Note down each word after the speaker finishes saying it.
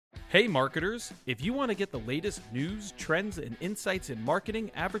Hey marketers, if you want to get the latest news, trends, and insights in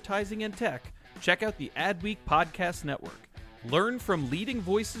marketing, advertising, and tech, check out the Adweek Podcast Network. Learn from leading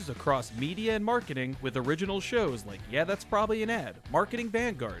voices across media and marketing with original shows like Yeah, That's Probably an Ad, Marketing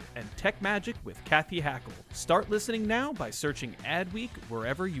Vanguard, and Tech Magic with Kathy Hackle. Start listening now by searching Adweek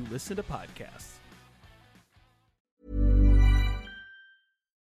wherever you listen to podcasts.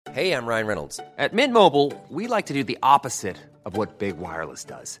 Hey, I'm Ryan Reynolds. At Mint Mobile, we like to do the opposite of what Big Wireless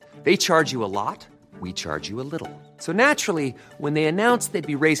does. They charge you a lot, we charge you a little. So naturally, when they announced they'd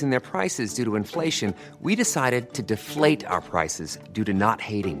be raising their prices due to inflation, we decided to deflate our prices due to not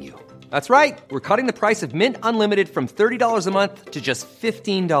hating you. That's right. We're cutting the price of Mint Unlimited from $30 a month to just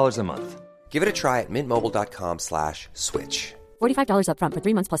 $15 a month. Give it a try at mintmobile.com/switch. $45 up front for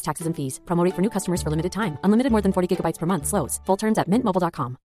 3 months plus taxes and fees. Promo rate for new customers for limited time. Unlimited more than 40 gigabytes per month. Slows full terms at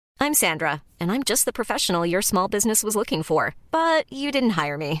mintmobile.com. I'm Sandra, and I'm just the professional your small business was looking for. But you didn't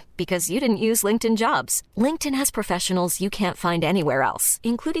hire me because you didn't use LinkedIn Jobs. LinkedIn has professionals you can't find anywhere else,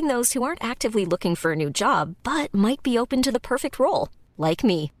 including those who aren't actively looking for a new job, but might be open to the perfect role, like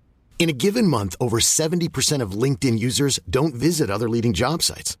me. In a given month, over 70% of LinkedIn users don't visit other leading job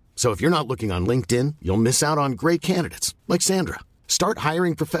sites. So if you're not looking on LinkedIn, you'll miss out on great candidates like Sandra. Start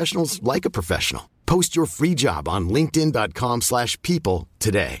hiring professionals like a professional. Post your free job on linkedin.com/people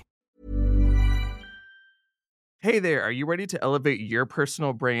today. Hey there, are you ready to elevate your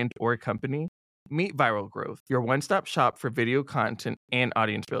personal brand or company? Meet Viral Growth, your one-stop shop for video content and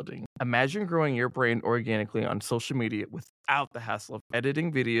audience building. Imagine growing your brand organically on social media without the hassle of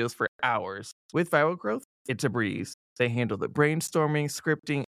editing videos for hours. With Viral Growth, it's a breeze. They handle the brainstorming,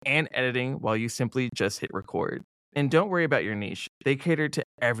 scripting, and editing while you simply just hit record. And don't worry about your niche. They cater to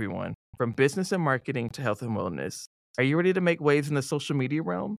everyone, from business and marketing to health and wellness. Are you ready to make waves in the social media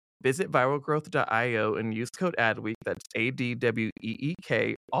realm? Visit viralgrowth.io and use code ADWEEK, that's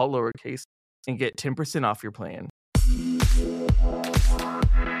ADWEEK, all lowercase, and get 10% off your plan.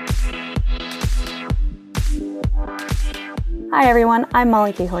 Hi everyone, I'm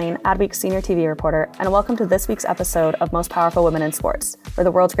Molly Cahaleen, Adweek's senior TV reporter, and welcome to this week's episode of Most Powerful Women in Sports, where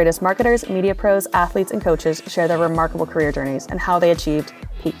the world's greatest marketers, media pros, athletes, and coaches share their remarkable career journeys and how they achieved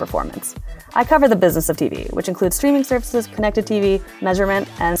peak performance. I cover the business of TV, which includes streaming services, connected TV, measurement,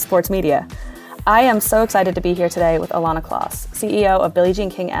 and sports media. I am so excited to be here today with Illana Kloss, CEO of Billie Jean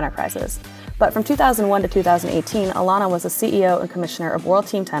King Enterprises. But from 2001 to 2018, Illana was the CEO and commissioner of World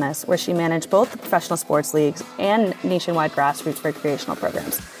Team Tennis, where she managed both the professional sports leagues and nationwide grassroots recreational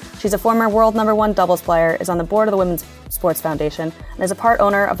programs. She's a former world #1 doubles player, is on the board of the Women's Sports Foundation, and is a part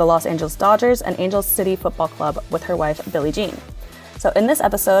owner of the Los Angeles Dodgers and Angels City Football Club with her wife, Billie Jean. So in this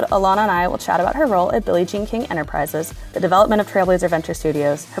episode, Illana and I will chat about her role at Billie Jean King Enterprises, the development of Trailblazer Venture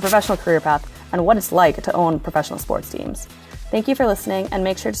Studios, her professional career path, and what it's like to own professional sports teams. Thank you for listening, and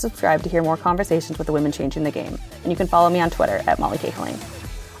make sure to subscribe to hear more conversations with the women changing the game. And you can follow me on Twitter at Molly Cahaleen.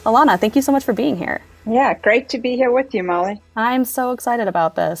 Illana, thank you so much for being here. Yeah, great to be here with you, Molly. I'm so excited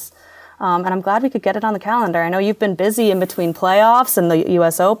about this, and I'm glad we could get it on the calendar. I know you've been busy in between playoffs and the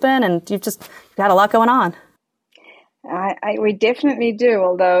U.S. Open, and you've had a lot going on. We definitely do,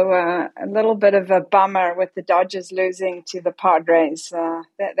 although a little bit of a bummer with the Dodgers losing to the Padres.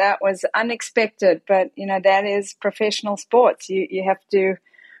 That was unexpected, but, that is professional sports. You have to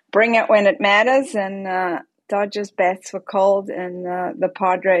bring it when it matters, and Dodgers bats were cold, and the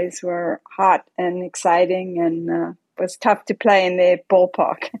Padres were hot and exciting, and was tough to play in their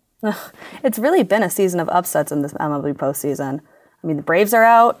ballpark. It's really been a season of upsets in this MLB postseason. I mean, the Braves are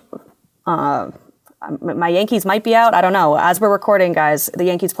out. My Yankees might be out. I don't know. As we're recording, guys, the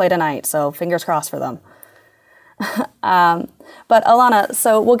Yankees play tonight, so fingers crossed for them. But Illana,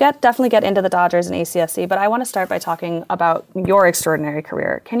 so we'll definitely get into the Dodgers and ACFC, but I want to start by talking about your extraordinary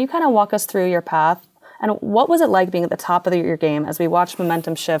career. Can you kind of walk us through your path, and what was it like being at the top of your game as we watched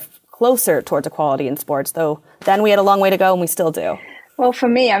momentum shift closer towards equality in sports, though then we had a long way to go and we still do? Well, for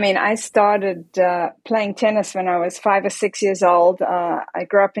me, I started playing tennis when I was 5 or 6 years old. I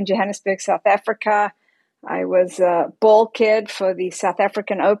grew up in Johannesburg, South Africa. I was a ball kid for the South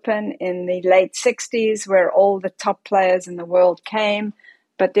African Open in the late 60s, where all the top players in the world came.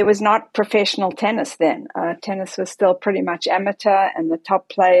 But there was not professional tennis then. Tennis was still pretty much amateur, and the top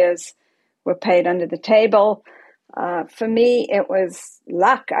players were paid under the table. For me, it was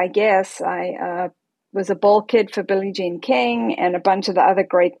luck, I guess. I was a ball kid for Billie Jean King and a bunch of the other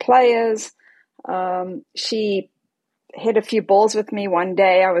great players. She hit a few balls with me one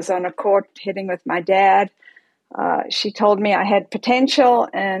day. I was on a court hitting with my dad. She told me I had potential,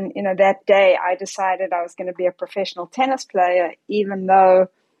 and that day I decided I was going to be a professional tennis player, even though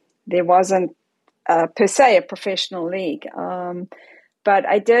there wasn't per se a professional league. But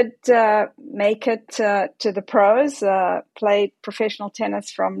I did make it to the pros, played professional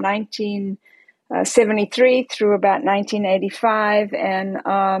tennis from 1973 through about 1985. And,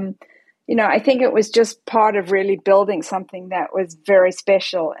 I think it was just part of really building something that was very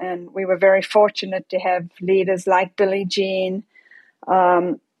special. And we were very fortunate to have leaders like Billie Jean,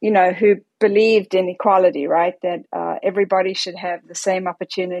 who believed in equality, right? That everybody should have the same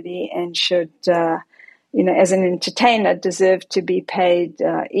opportunity and should, as an entertainer, deserve to be paid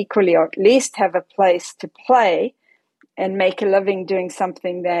equally, or at least have a place to play and make a living doing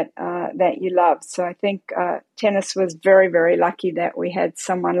something that you love. So I think tennis was very, very lucky that we had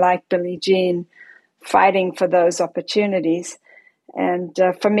someone like Billie Jean fighting for those opportunities. And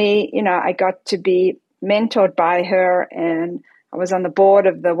for me, I got to be mentored by her, and I was on the board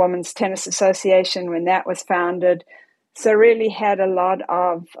of the Women's Tennis Association when that was founded. So really had a lot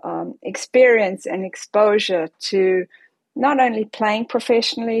of experience and exposure to not only playing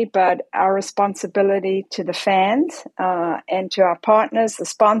professionally, but our responsibility to the fans and to our partners, the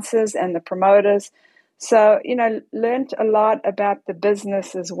sponsors and the promoters. So, learned a lot about the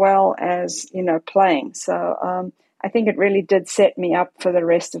business as well as, playing. So I think it really did set me up for the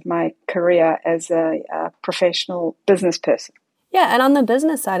rest of my career as a professional business person. Yeah, and on the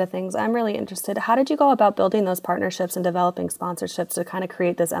business side of things, I'm really interested. How did you go about building those partnerships and developing sponsorships to kind of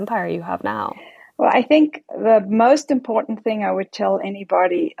create this empire you have now? Well, I think the most important thing I would tell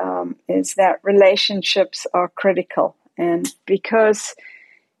anybody is that relationships are critical. And because,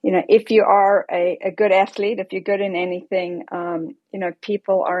 if you are a good athlete, if you're good in anything,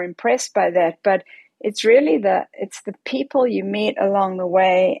 people are impressed by that. But it's really the people you meet along the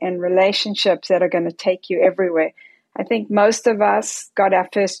way and relationships that are going to take you everywhere. I think most of us got our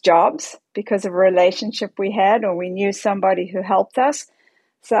first jobs because of a relationship we had, or we knew somebody who helped us.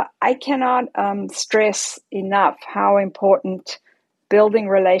 So I cannot stress enough how important building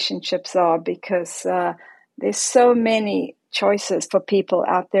relationships are, because there's so many choices for people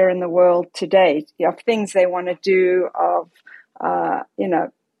out there in the world today of things they want to do, of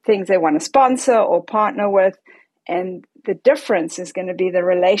things they want to sponsor or partner with, and the difference is going to be the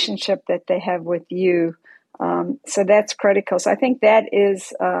relationship that they have with you. So that's critical. So I think that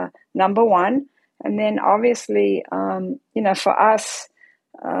is number one. And then obviously, for us,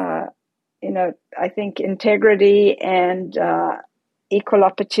 I think integrity and equal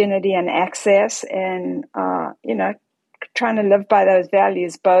opportunity and access and, trying to live by those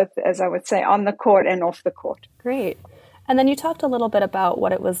values, both, as I would say, on the court and off the court. Great. And then you talked a little bit about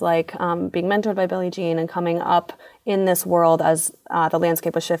what it was like being mentored by Billie Jean and coming up in this world as the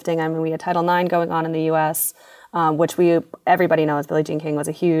landscape was shifting. I mean, we had Title IX going on in the U.S., which everybody knows Billie Jean King was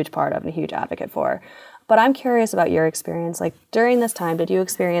a huge part of and a huge advocate for. But I'm curious about your experience. Like, during this time, did you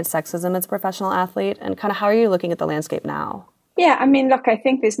experience sexism as a professional athlete? And kind of how are you looking at the landscape now? Yeah, I mean, look, I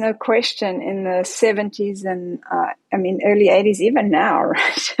think there's no question in the 70s and, early 80s, even now,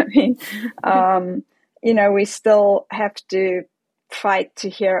 right? I mean, we still have to fight to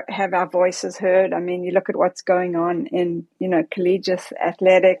have our voices heard. I mean, you look at what's going on in, collegiate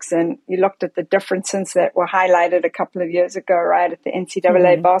athletics, and you looked at the differences that were highlighted a couple of years ago, right, at the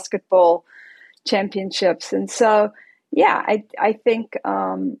NCAA basketball championships. And so, yeah, I think,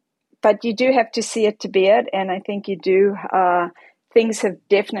 but you do have to see it to be it. And I think you do, things have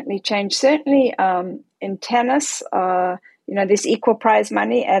definitely changed. Certainly in tennis, there's equal prize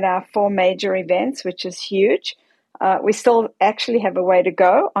money at our 4 major events, which is huge. We still actually have a way to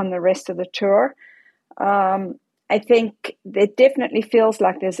go on the rest of the tour. I think it definitely feels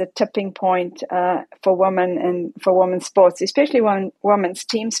like there's a tipping point for women and for women's sports, especially women's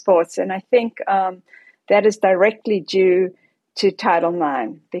team sports. And I think that is directly due to Title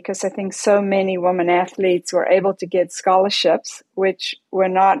IX, because I think so many women athletes were able to get scholarships, which were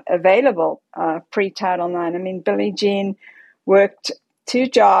not available pre-Title IX. I mean, Billie Jean worked 2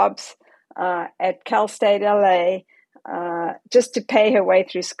 jobs at Cal State LA just to pay her way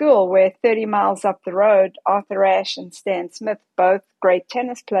through school, where 30 miles up the road, Arthur Ashe and Stan Smith, both great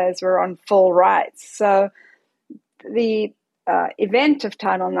tennis players, were on full rides. So the event of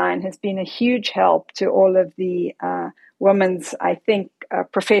Title IX has been a huge help to all of the women's, I think,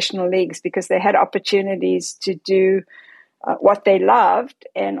 professional leagues, because they had opportunities to do what they loved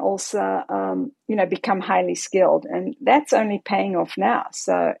and also, become highly skilled. And that's only paying off now.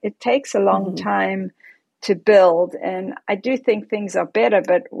 So it takes a long time to build. And I do think things are better,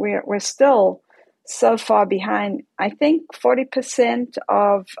 but we're still so far behind. I think 40%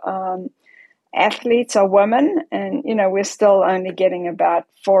 of athletes are women, and, we're still only getting about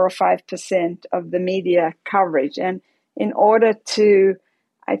 4 or 5% of the media coverage. And in order to,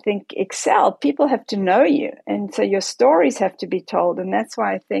 I think, excel, people have to know you. And so your stories have to be told. And that's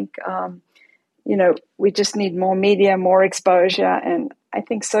why I think, we just need more media, more exposure. And I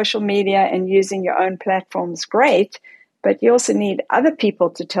think social media and using your own platform is great, but you also need other people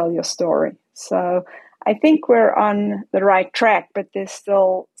to tell your story. So I think we're on the right track, but there's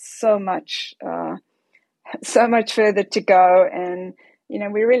still so much further to go. And,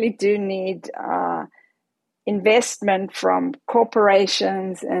 we really do need investment from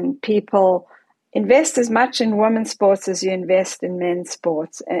corporations and people. Invest as much in women's sports as you invest in men's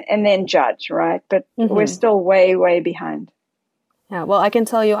sports, and then judge, right? But we're still way, way behind. Yeah, well, I can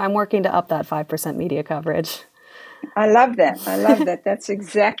tell you I'm working to up that 5% media coverage. I love that. That's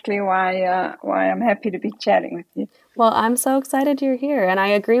exactly why I'm happy to be chatting with you. Well, I'm so excited you're here. And I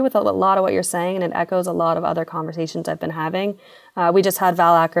agree with a lot of what you're saying, and it echoes a lot of other conversations I've been having. We just had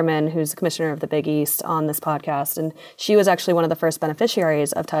Val Ackerman, who's the commissioner of the Big East, on this podcast. And she was actually one of the first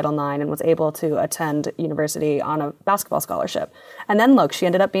beneficiaries of Title IX and was able to attend university on a basketball scholarship. And then look, she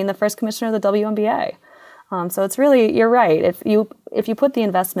ended up being the first commissioner of the WNBA. So it's really, you're right. If you put the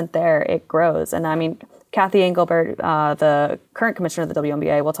investment there, it grows. And I mean, Kathy Engelbert, the current commissioner of the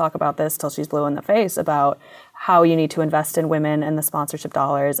WNBA, will talk about this till she's blue in the face about how you need to invest in women and the sponsorship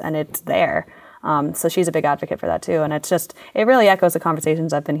dollars, and it's there. So she's a big advocate for that too. And it really echoes the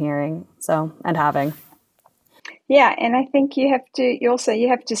conversations I've been hearing and having. Yeah, and I think you have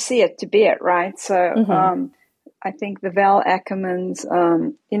to see it to be it, right? So I think the Val Ackermans,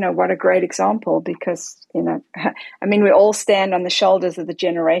 what a great example, because, we all stand on the shoulders of the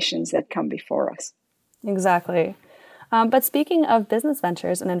generations that come before us. Exactly. But speaking of business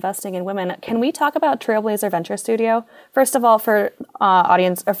ventures and investing in women, can we talk about Trailblazer Venture Studio? First of all, for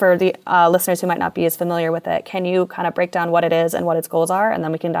the listeners who might not be as familiar with it, can you kind of break down what it is and what its goals are, and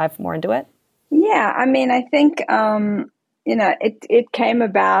then we can dive more into it? Yeah, I think it came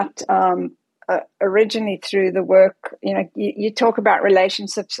about originally through the work. You talk about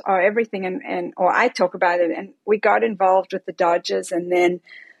relationships or everything, or I talk about it, and we got involved with the Dodgers, and then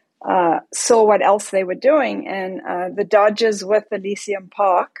saw what else they were doing. And the Dodgers with Elysium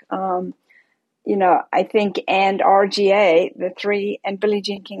Park, I think, and RGA, the three, and Billie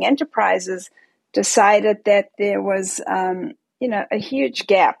Jean King Enterprises decided that there was, a huge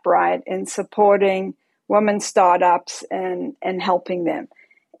gap, right, in supporting women startups and helping them.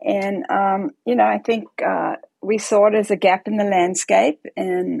 And, I think we saw it as a gap in the landscape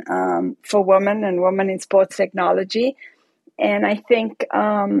and for women and women in sports technology. And I think,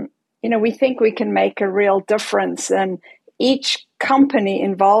 we think we can make a real difference. And each company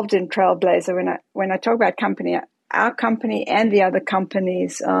involved in Trailblazer, when I talk about company, our company and the other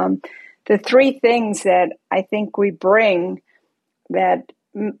companies, the three things that I think we bring that,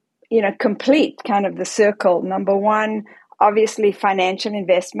 complete kind of the circle. Number one, obviously financial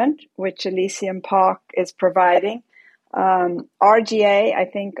investment, which Elysium Park is providing. RGA, I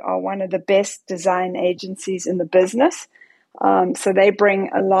think, are one of the best design agencies in the business. So they bring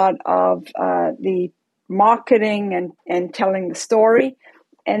a lot of the marketing and telling the story.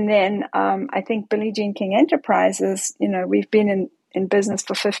 And then I think Billie Jean King Enterprises, we've been in business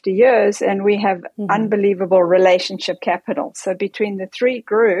for 50 years, and we have unbelievable relationship capital. So between the three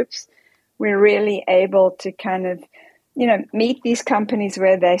groups, we're really able to kind of, meet these companies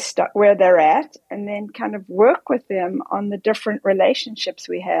where they're at, and then kind of work with them on the different relationships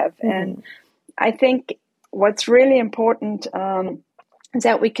we have. And I think what's really important is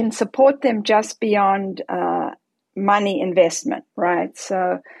that we can support them just beyond money investment, right?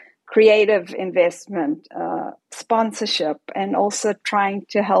 So creative investment, sponsorship, and also trying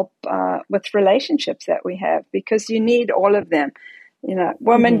to help with relationships that we have, because you need all of them.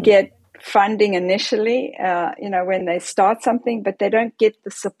 Women get funding initially, when they start something, but they don't get the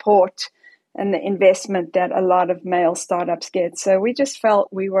support and the investment that a lot of male startups get. So we just felt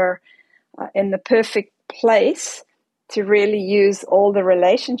we were in the perfect place to really use all the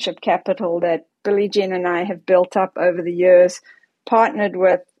relationship capital that Billie Jean and I have built up over the years, partnered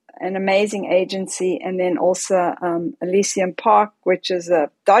with an amazing agency, and then also Elysium Park, which is a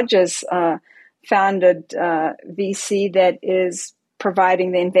Dodgers founded VC that is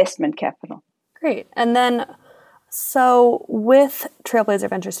providing the investment capital. Great. And then, so with Trailblazer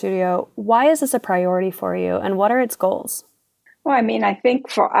Venture Studio, why is this a priority for you, and what are its goals? Well, I think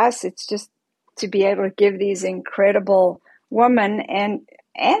for us, it's just to be able to give these incredible women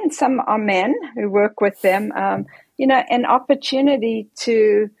and some are men who work with them, an opportunity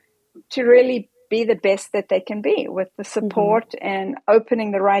to really be the best that they can be, with the support and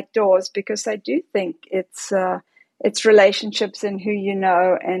opening the right doors, because I do think it's relationships and who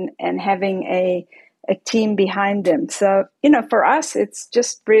and having a a team behind them. So, for us, it's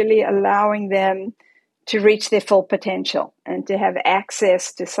just really allowing them to reach their full potential and to have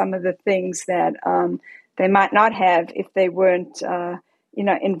access to some of the things that they might not have if they weren't,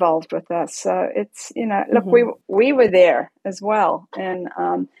 involved with us. So it's, look, we were there as well. And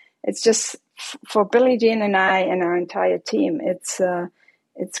it's just for Billie Jean and I and our entire team, it's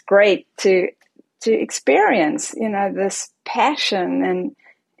great to experience, this passion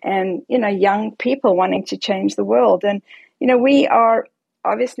and young people wanting to change the world. And, we are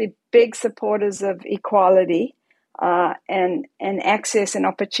obviously big supporters of equality and access and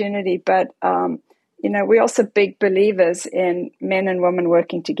opportunity, but we're also big believers in men and women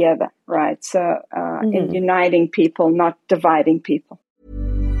working together, right? So in uniting people, not dividing people.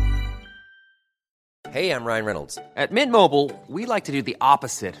 Hey, I'm Ryan Reynolds. At Mint Mobile, we like to do the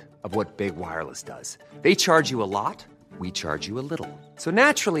opposite of what Big Wireless does. They charge you a lot, we charge you a little. So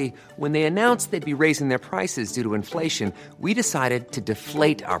naturally, when they announced they'd be raising their prices due to inflation, we decided to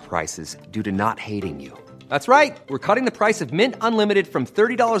deflate our prices due to not hating you. That's right. We're cutting the price of Mint Unlimited from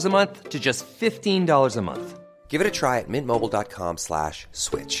 $30 a month to just $15 a month. Give it a try at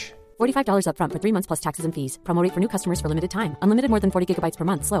mintmobile.com/switch. $45 up front for 3 months plus taxes and fees. Promo rate for new customers for limited time. Unlimited more than 40 gigabytes per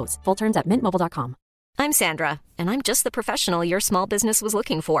month. Slows full terms at mintmobile.com. I'm Sandra, and I'm just the professional your small business was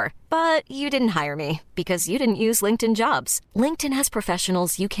looking for. But you didn't hire me because you didn't use LinkedIn Jobs. LinkedIn has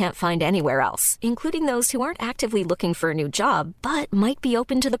professionals you can't find anywhere else, including those who aren't actively looking for a new job, but might be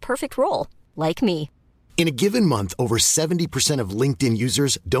open to the perfect role, like me. In a given month, over 70% of LinkedIn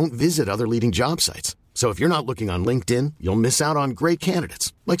users don't visit other leading job sites. So if you're not looking on LinkedIn, you'll miss out on great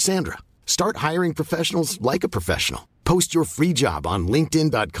candidates like Sandra. Start hiring professionals like a professional. Post your free job on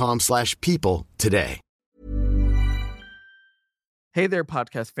linkedin.com/people today. Hey there,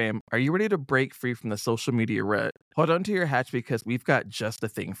 podcast fam. Are you ready to break free from the social media rut? Hold on to your hatch because we've got just the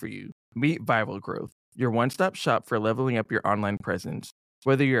thing for you. Meet Viral Growth, your one-stop shop for leveling up your online presence.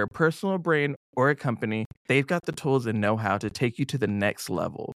 Whether you're a personal brand or a company, they've got the tools and know-how to take you to the next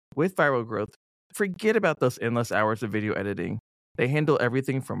level. With Viral Growth, forget about those endless hours of video editing. They handle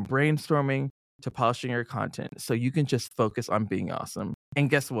everything from brainstorming to polishing your content so you can just focus on being awesome.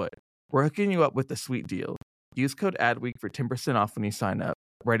 And guess what? We're hooking you up with a sweet deal. Use code ADWEEK for 10% off when you sign up.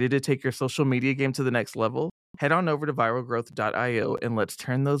 Ready to take your social media game to the next level? Head on over to viralgrowth.io and let's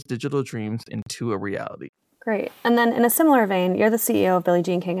turn those digital dreams into a reality. Great. And then in a similar vein, you're the CEO of Billie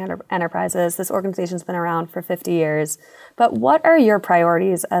Jean King Enterprises. This organization's been around for 50 years. But what are your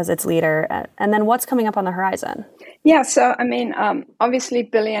priorities as its leader? And then what's coming up on the horizon? Yeah, so, obviously,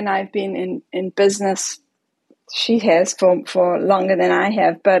 Billie and I have been in business. She has for longer than I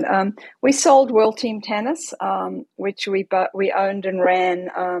have. But we sold World Team Tennis, which we owned and ran.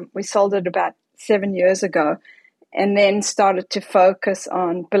 We sold it about 7 years ago, and then started to focus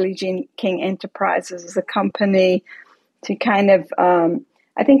on Billie Jean King Enterprises as a company to kind of,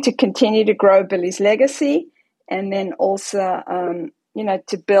 to continue to grow Billie's legacy, and then also,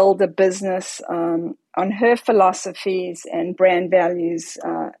 to build a business on her philosophies and brand values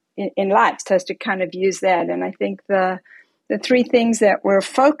in life, so as to kind of use that. And I think the three things that we're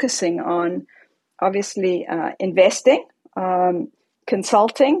focusing on, obviously, investing,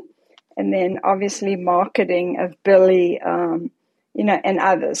 consulting, and then obviously marketing of Billie, and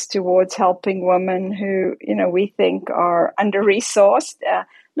others towards helping women who, we think are under-resourced,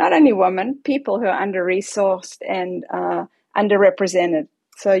 not only women, people who are under-resourced and underrepresented.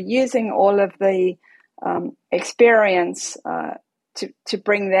 So using all of the experience to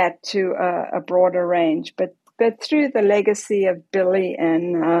bring that to a broader range, but through the legacy of Billie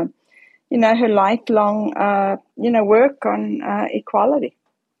and, her lifelong, work on equality.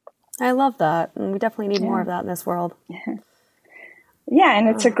 I love that. And we definitely need more of that in this world. Yeah, and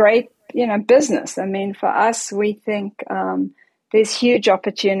it's a great, business. For us, we think there's huge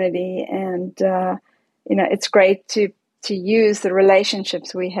opportunity, and, it's great to use the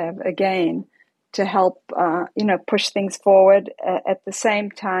relationships we have, again, to help, push things forward. At the same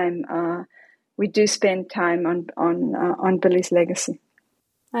time, we do spend time on Billie's legacy.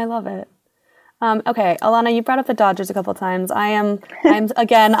 I love it. Okay, Illana, you brought up the Dodgers a couple of times. I am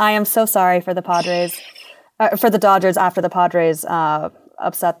so sorry for the Padres, for the Dodgers after the Padres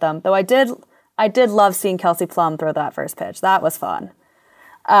upset them. Though I did love seeing Kelsey Plum throw that first pitch. That was fun.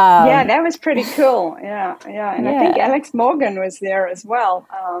 Yeah, that was pretty cool. Yeah. And I think Alex Morgan was there as well.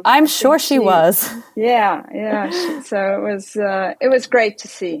 I'm sure she was. Yeah. So it was great to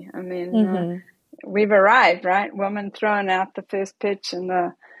see. We've arrived, right? Woman throwing out the first pitch in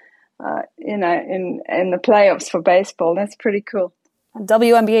the in the playoffs for baseball. That's pretty cool.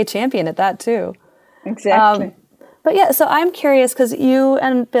 WNBA champion at that too. Exactly. But yeah, so I'm curious because you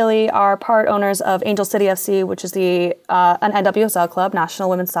and Billie are part owners of Angel City FC, which is an NWSL club, National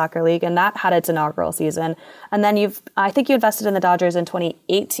Women's Soccer League, and that had its inaugural season. And then I think you invested in the Dodgers in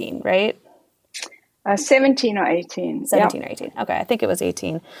 2018, right? 17 or 18. 17 or 18. Okay, I think it was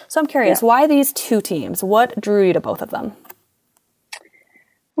 18. So I'm curious, why these two teams? What drew you to both of them?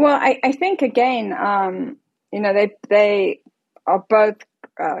 Well, I think, again, they are both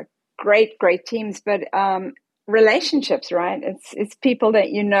great teams, but relationships, right? It's people that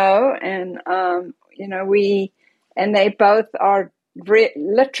and and they both are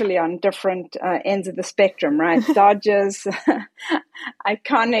literally on different ends of the spectrum, right? Dodgers,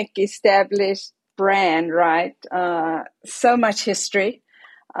 iconic, established brand, right? So much history,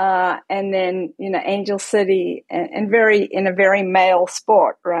 and then Angel City, and in a very male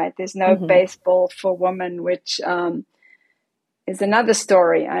sport, right? There's no baseball for women, which is another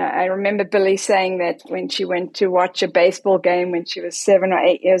story. I remember Billie saying that when she went to watch a baseball game when she was 7 or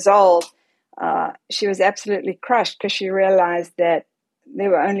 8 years old, she was absolutely crushed because she realized that there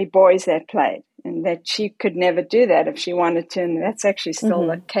were only boys that played and that she could never do that if she wanted to. And that's actually still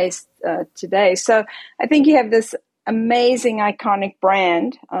the case today. So I think you have this amazing, iconic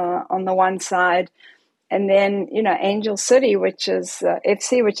brand on the one side, and then, Angel City, which is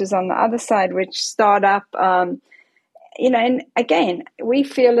FC, which is on the other side, which start up, and again, we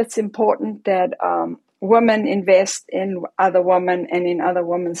feel it's important that women invest in other women and in other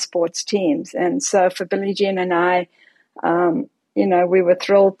women's sports teams. And so for Billie Jean and I, we were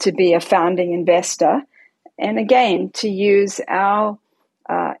thrilled to be a founding investor. And again, to use our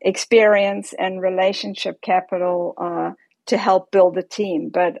experience and relationship capital to help build a team,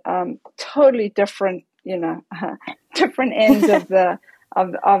 but totally different, different ends of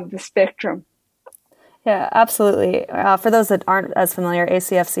the spectrum. Yeah, absolutely. For those that aren't as familiar,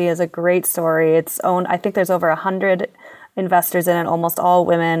 ACFC is a great story. It's owned, I think there's over 100 investors in it, almost all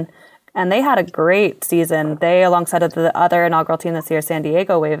women. And they had a great season. They, alongside of the other inaugural team this year, San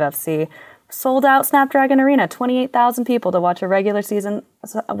Diego Wave FC, sold out Snapdragon Arena, 28,000 people to watch a regular season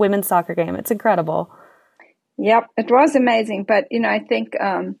women's soccer game. It's incredible. Yep, it was amazing. But, I think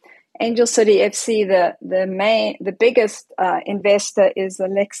Angel City FC, the biggest investor is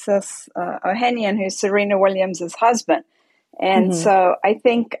Alexis Ohanian, who's Serena Williams' husband. And so I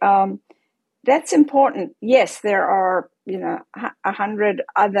think that's important. Yes, there are, 100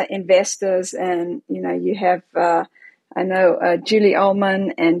 other investors, and, you have, I know, Julie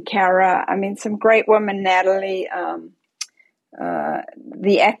Ullman and Cara. I mean, some great women, Natalie,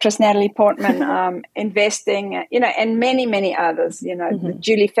 the actress Natalie Portman, investing, and many, many others,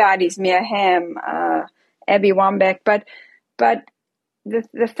 Julie Foudy's, Mia Hamm, Abby Wambach. But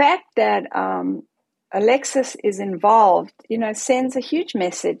the fact that Alexis is involved, sends a huge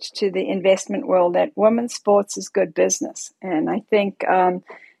message to the investment world that women's sports is good business. And I think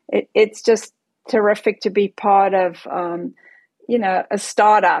it's just terrific to be part of, a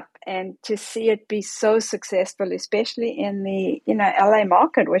startup and to see it be so successful, especially in the, LA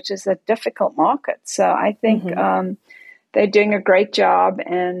market, which is a difficult market. So I think they're doing a great job,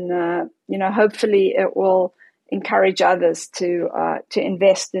 and, hopefully it will encourage others to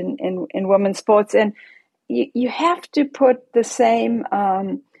invest in women's sports. And you have to put the same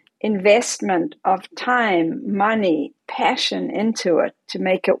investment of time, money, passion into it to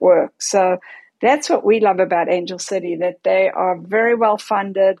make it work. So that's what we love about Angel City, that they are very well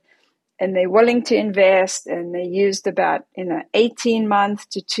funded and they're willing to invest, and they used about 18-month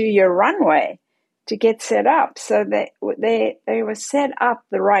to 2-year runway to get set up. So they were set up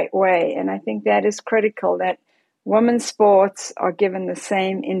the right way, and I think that is critical, that women's sports are given the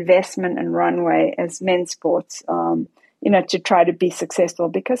same investment and runway as men's sports, to try to be successful,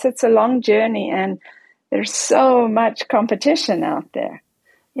 because it's a long journey and there's so much competition out there.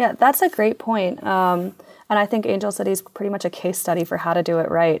 Yeah, that's a great point. And I think Angel City is pretty much a case study for how to do it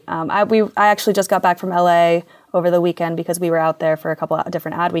right. I actually just got back from LA over the weekend because we were out there for a couple of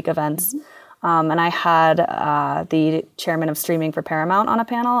different Ad Week events. And I had the chairman of streaming for Paramount on a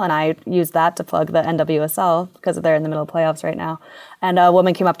panel, and I used that to plug the NWSL because they're in the middle of playoffs right now. And a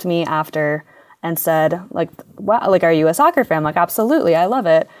woman came up to me after and said, wow, are you a soccer fan? I'm like, absolutely, I love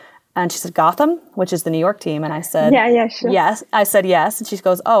it. And she said, Gotham, which is the New York team. And I said, yeah, sure. Yes. I said, yes. And she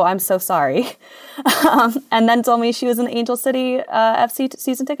goes, oh, I'm so sorry. And then told me she was an Angel City FC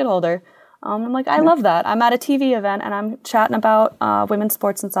season ticket holder. I'm like, I love that. I'm at a TV event and I'm chatting about women's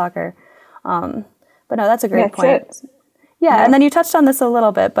sports and soccer. But no, that's a great point. Yeah. And then you touched on this a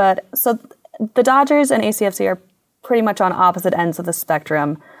little bit, but so the Dodgers and ACFC are pretty much on opposite ends of the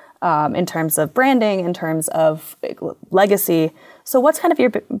spectrum. in terms of branding, in terms of legacy. So what's kind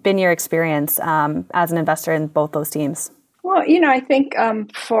of been your experience as an investor in both those teams? Well, I think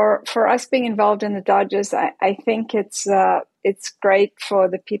for us being involved in the Dodgers, I think it's great for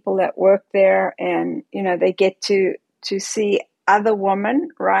the people that work there, and they get to see other women,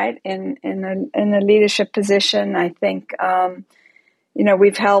 right, in a leadership position. I think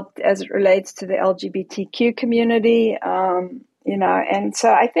we've helped as it relates to the LGBTQ community, and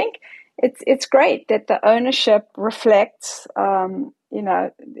so I think it's great that the ownership reflects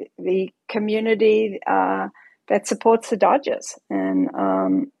the community that supports the Dodgers. And,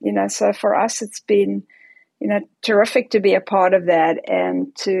 so for us, it's been, terrific to be a part of that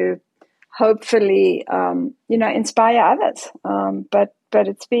and to hopefully, inspire others. But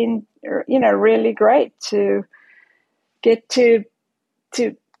it's been, really great to get to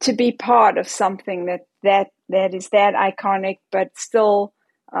be part of something that is that iconic, but still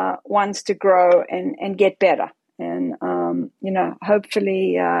wants to grow and get better. And,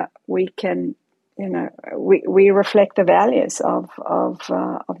 hopefully we can, we reflect the values of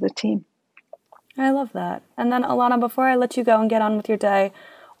the team. I love that. And then, Illana, before I let you go and get on with your day,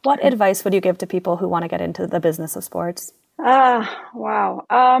 what advice would you give to people who want to get into the business of sports? Wow.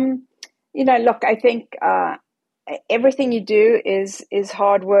 Look, I think everything you do is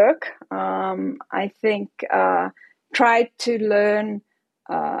hard work. I think try to learn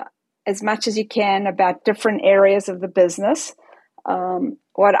as much as you can about different areas of the business.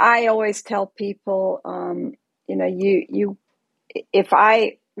 What I always tell people, if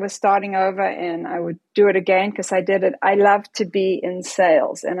I was starting over and I would do it again because I did it, I love to be in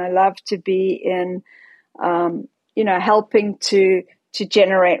sales and I love to be in, helping to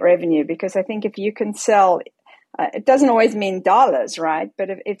generate revenue, because I think if you can sell, it doesn't always mean dollars, right? But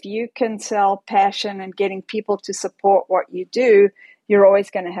if you can sell passion and getting people to support what you do, you're always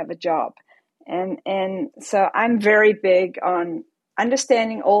going to have a job. And so I'm very big on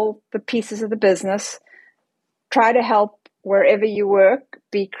understanding all the pieces of the business, try to help wherever you work,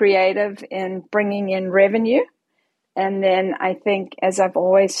 be creative in bringing in revenue. And then I think, as I've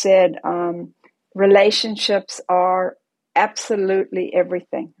always said, relationships are absolutely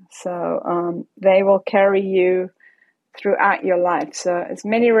everything. So they will carry you throughout your life. So as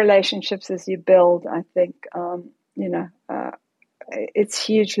many relationships as you build, I think, it's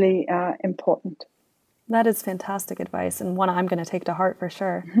hugely important. That is fantastic advice, and one I'm going to take to heart for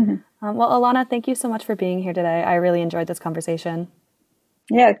sure. Well, Illana, thank you so much for being here today. I really enjoyed this conversation.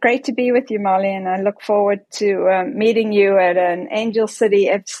 Yeah, great to be with you, Molly, and I look forward to meeting you at an Angel City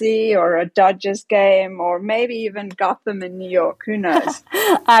FC or a Dodgers game, or maybe even Gotham in New York. Who knows?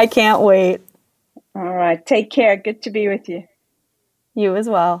 I can't wait. All right, take care. Good to be with you. You as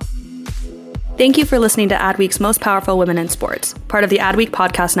well. Thank you for listening to Adweek's Most Powerful Women in Sports, part of the Adweek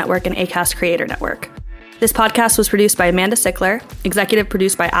Podcast Network and Acast Creator Network. This podcast was produced by Amanda Sickler, executive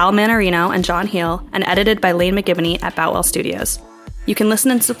produced by Al Manarino and John Heel, and edited by Lane McGivney at Boutwell Studios. You can listen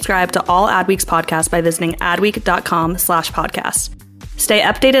and subscribe to all Adweek's podcasts by visiting adweek.com/podcast. Stay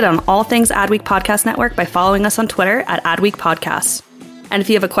updated on all things Adweek Podcast Network by following us on Twitter at Adweek Podcasts. And if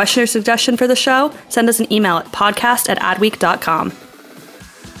you have a question or suggestion for the show, send us an email at podcast@adweek.com.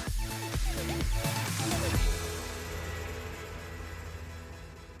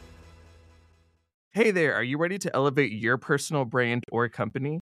 Hey there, are you ready to elevate your personal brand or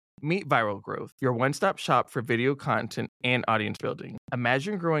company? Meet Viral Growth, your one-stop shop for video content and audience building.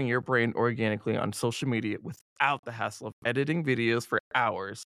 Imagine growing your brand organically on social media without the hassle of editing videos for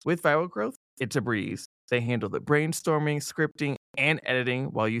hours. With Viral Growth, it's a breeze. They handle the brainstorming, scripting, and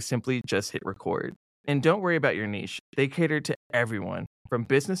editing while you simply just hit record. And don't worry about your niche. They cater to everyone, from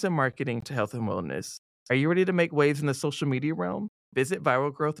business and marketing to health and wellness. Are you ready to make waves in the social media realm? Visit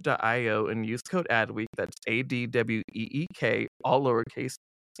viralgrowth.io and use code ADWEEK, that's ADWEEK, all lowercase,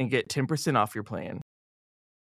 and get 10% off your plan.